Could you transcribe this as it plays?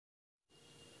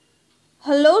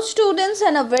Hello students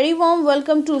and a very warm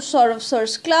welcome to Saurav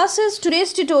Sir's classes.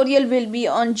 Today's tutorial will be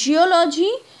on geology.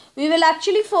 We will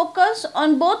actually focus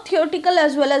on both theoretical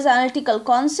as well as analytical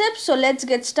concepts. So let's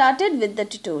get started with the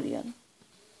tutorial.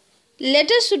 Let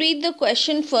us read the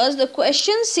question first. The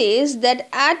question says that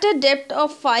at a depth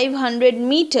of 500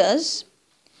 meters,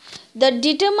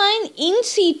 determine in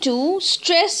situ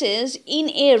stresses in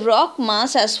a rock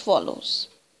mass as follows.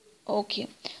 Okay,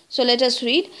 so let us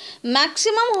read.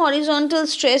 Maximum horizontal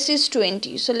stress is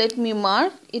 20. So let me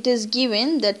mark. It is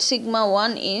given that sigma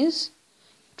 1 is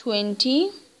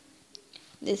 20.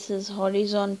 This is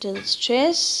horizontal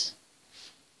stress.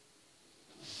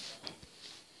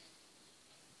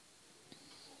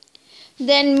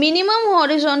 Then minimum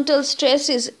horizontal stress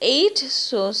is 8.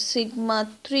 So sigma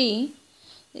 3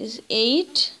 is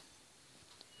 8.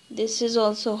 This is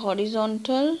also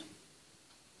horizontal.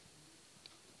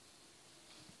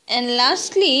 And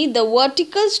lastly, the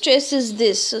vertical stress is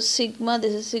this. So sigma,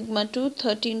 this is sigma 2,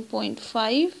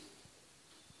 13.5.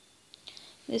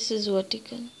 This is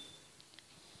vertical.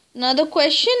 Now the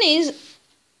question is,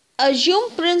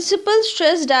 assume principal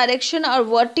stress direction are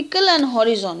vertical and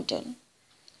horizontal.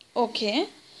 Okay.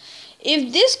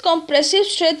 If this compressive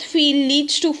stress field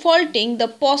leads to faulting, the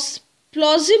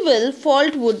plausible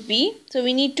fault would be, so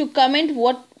we need to comment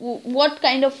what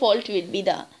kind of fault will be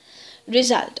the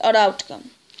result or outcome.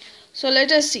 So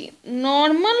let us see.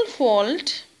 Normal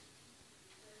fault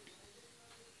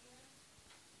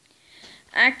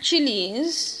actually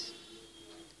is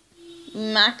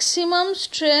maximum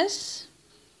stress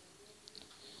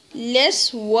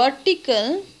less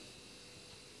vertical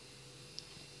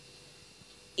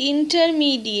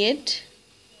intermediate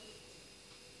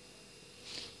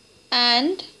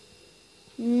and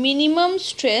minimum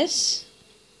stress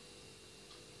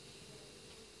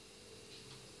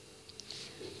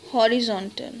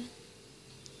horizontal.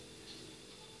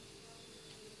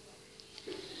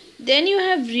 Then you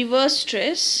have reverse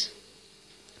stress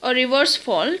or reverse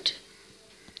fault.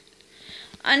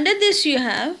 Under this you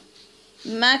have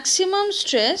maximum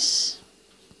stress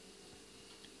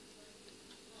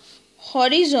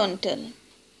horizontal,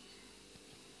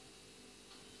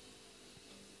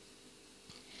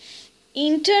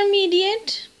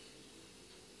 intermediate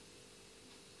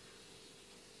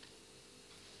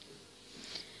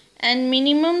and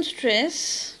minimum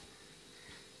stress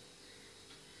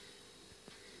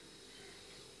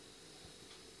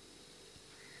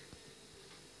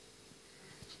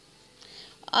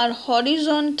are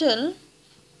horizontal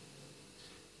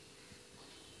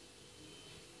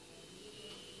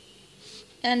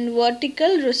and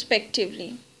vertical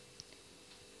respectively.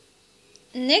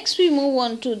 Next we move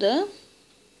on to the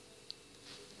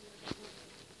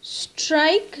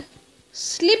strike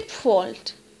slip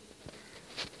fault.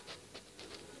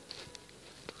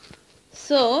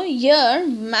 So here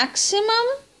maximum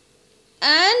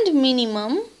and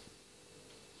minimum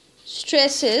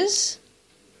stresses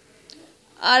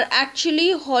are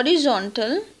actually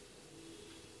horizontal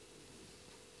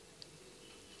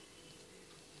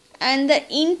and the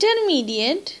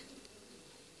intermediate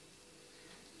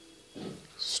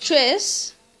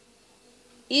stress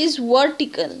is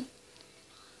vertical.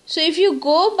 So if you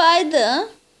go by the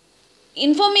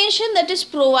information that is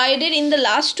provided in the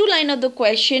last two lines of the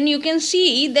question, you can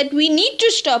see that we need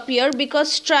to stop here because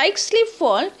strike slip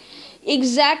fault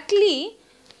exactly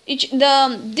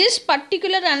this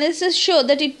particular analysis show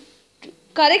that it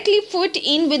correctly fit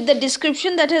in with the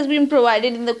description that has been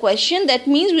provided in the question. That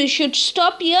means we should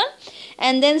stop here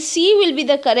and then C will be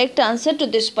the correct answer to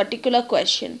this particular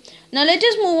question. Now let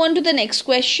us move on to the next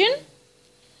question.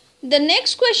 The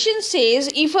next question says,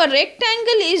 if a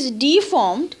rectangle is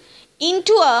deformed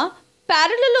into a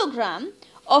parallelogram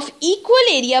of equal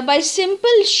area by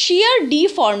simple shear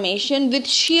deformation with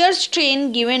shear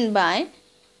strain given by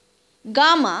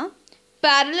gamma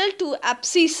parallel to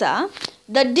abscissa,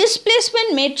 the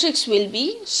displacement matrix will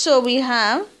be, so we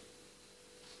have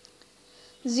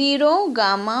 0,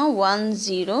 gamma, 1,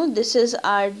 0. This is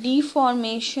our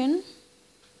deformation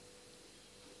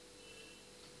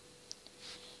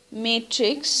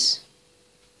matrix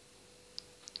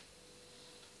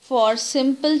for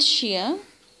simple shear,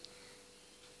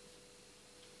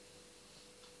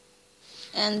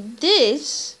 and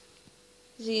this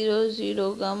 0,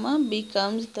 0, gamma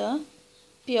becomes the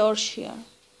pure shear.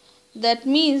 That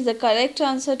means the correct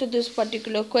answer to this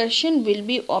particular question will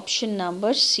be option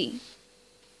number C.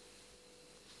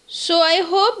 So I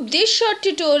hope this short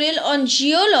tutorial on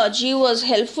geology was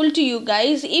helpful to you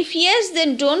guys. If yes,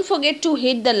 then don't forget to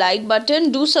hit the like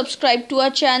button. Do subscribe to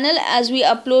our channel as we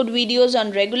upload videos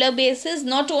on regular basis.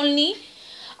 Not only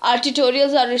Our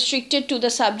tutorials are restricted to the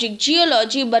subject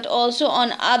geology, but also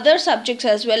on other subjects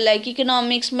as well, like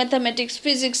economics, mathematics,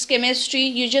 physics, chemistry.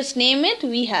 You just name it,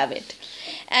 we have it.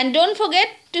 And don't forget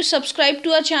to subscribe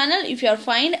to our channel if you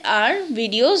find our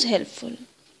videos helpful.